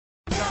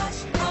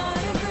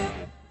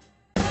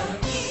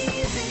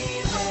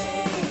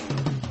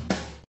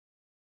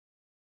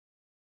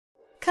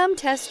Come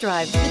test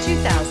drive the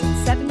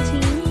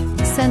 2017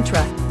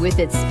 Sentra. With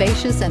its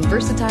spacious and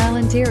versatile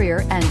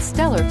interior and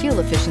stellar fuel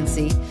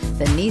efficiency,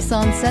 the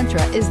Nissan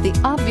Sentra is the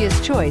obvious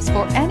choice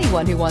for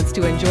anyone who wants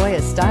to enjoy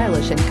a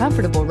stylish and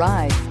comfortable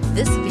ride.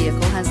 This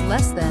vehicle has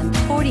less than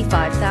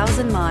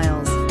 45,000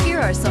 miles. Here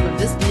are some of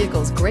this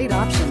vehicle's great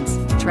options: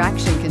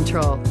 traction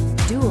control,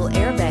 dual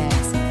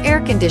airbags,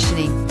 air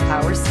conditioning,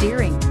 power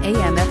steering,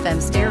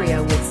 AM/FM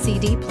stereo with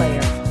CD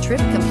player,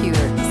 trip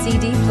computer,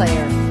 CD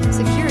player,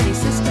 security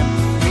system,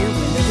 rear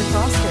window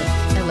defroster,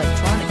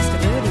 electronic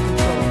stability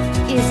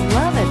control. Is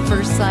love at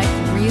first sight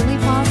really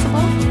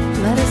possible?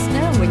 Let us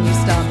know when you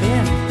stop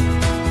in.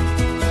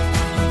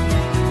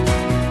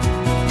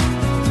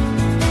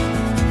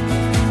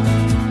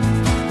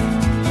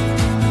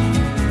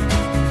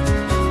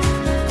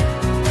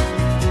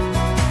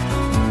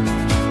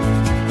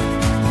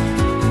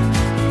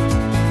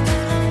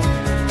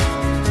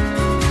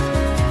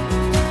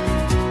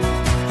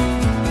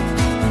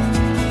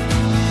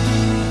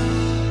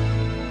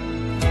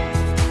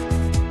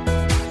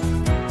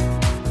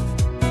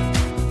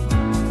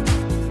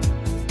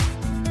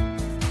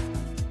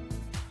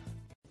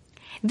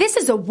 This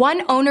is a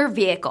one-owner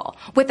vehicle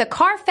with a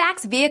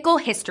Carfax Vehicle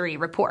History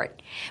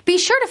Report. Be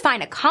sure to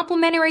find a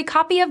complimentary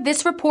copy of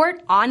this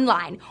report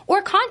online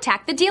or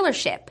contact the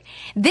dealership.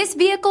 This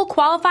vehicle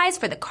qualifies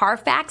for the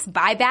Carfax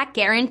Buyback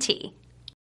Guarantee.